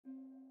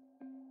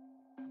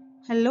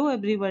Hello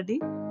everybody,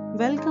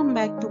 welcome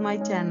back to my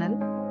channel,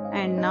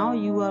 and now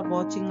you are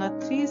watching a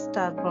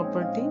 3-star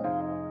property.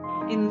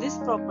 In this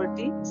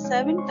property,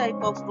 7 type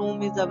of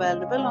room is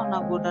available on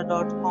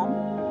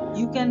agoda.com.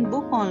 You can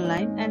book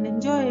online and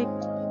enjoy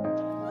it.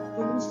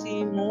 To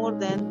see more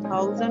than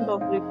thousands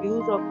of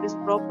reviews of this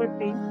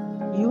property,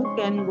 you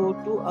can go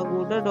to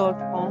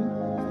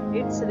agoda.com.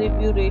 Its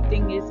review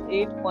rating is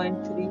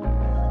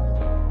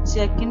 8.3.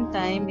 Check-in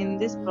time in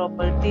this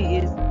property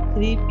is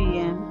 3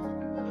 p.m.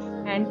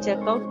 and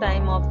checkout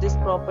time of this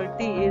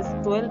property is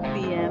 12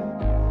 p.m.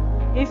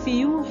 If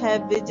you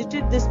have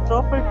visited this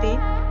property,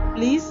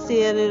 please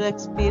share your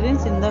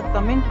experience in the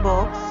comment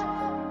box.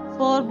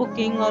 For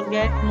booking or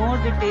get more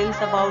details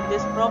about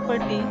this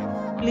property,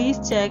 please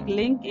check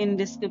link in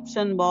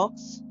description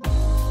box.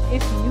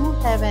 If you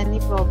have any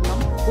problem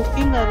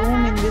booking a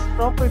room in this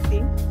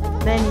property,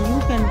 then you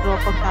can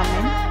drop a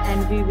comment and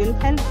we will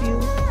help you.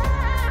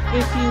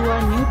 If you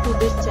are new to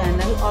this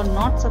channel or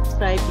not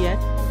subscribed yet,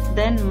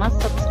 then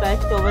must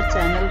subscribe to our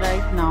channel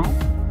right now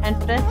and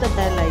press the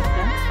bell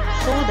icon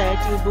so that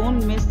you don't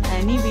miss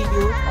any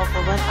videos of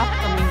our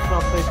upcoming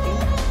property.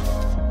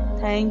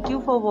 Thank you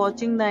for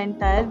watching the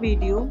entire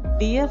video.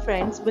 Dear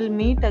friends, we'll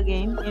meet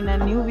again in a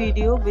new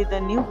video with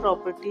a new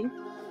property.